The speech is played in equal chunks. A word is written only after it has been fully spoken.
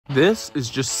This is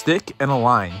just stick and a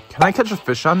line. Can I catch a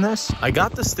fish on this? I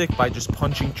got the stick by just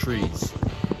punching trees.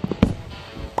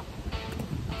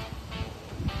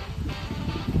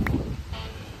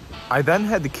 I then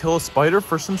had to kill a spider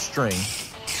for some string.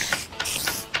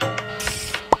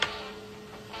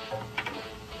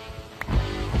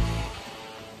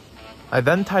 I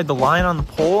then tied the line on the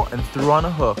pole and threw on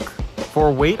a hook. For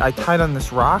a weight, I tied on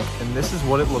this rock, and this is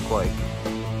what it looked like.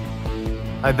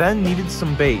 I then needed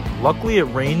some bait. Luckily, it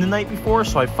rained the night before,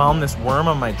 so I found this worm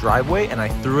on my driveway and I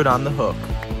threw it on the hook.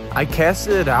 I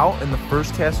casted it out, and the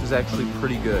first cast was actually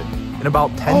pretty good. In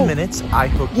about 10 minutes, I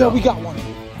hooked up. Yeah, we got one.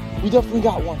 We definitely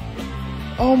got one.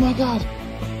 Oh my God,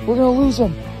 we're gonna lose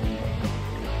him.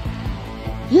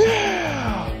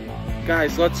 Yeah!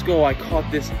 Guys, let's go. I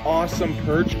caught this awesome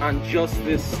perch on just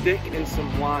this stick and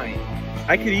some line.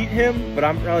 I could eat him, but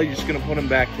I'm probably just gonna put him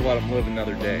back to let him live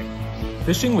another day.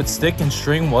 Fishing with stick and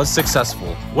string was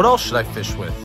successful. What else should I fish with?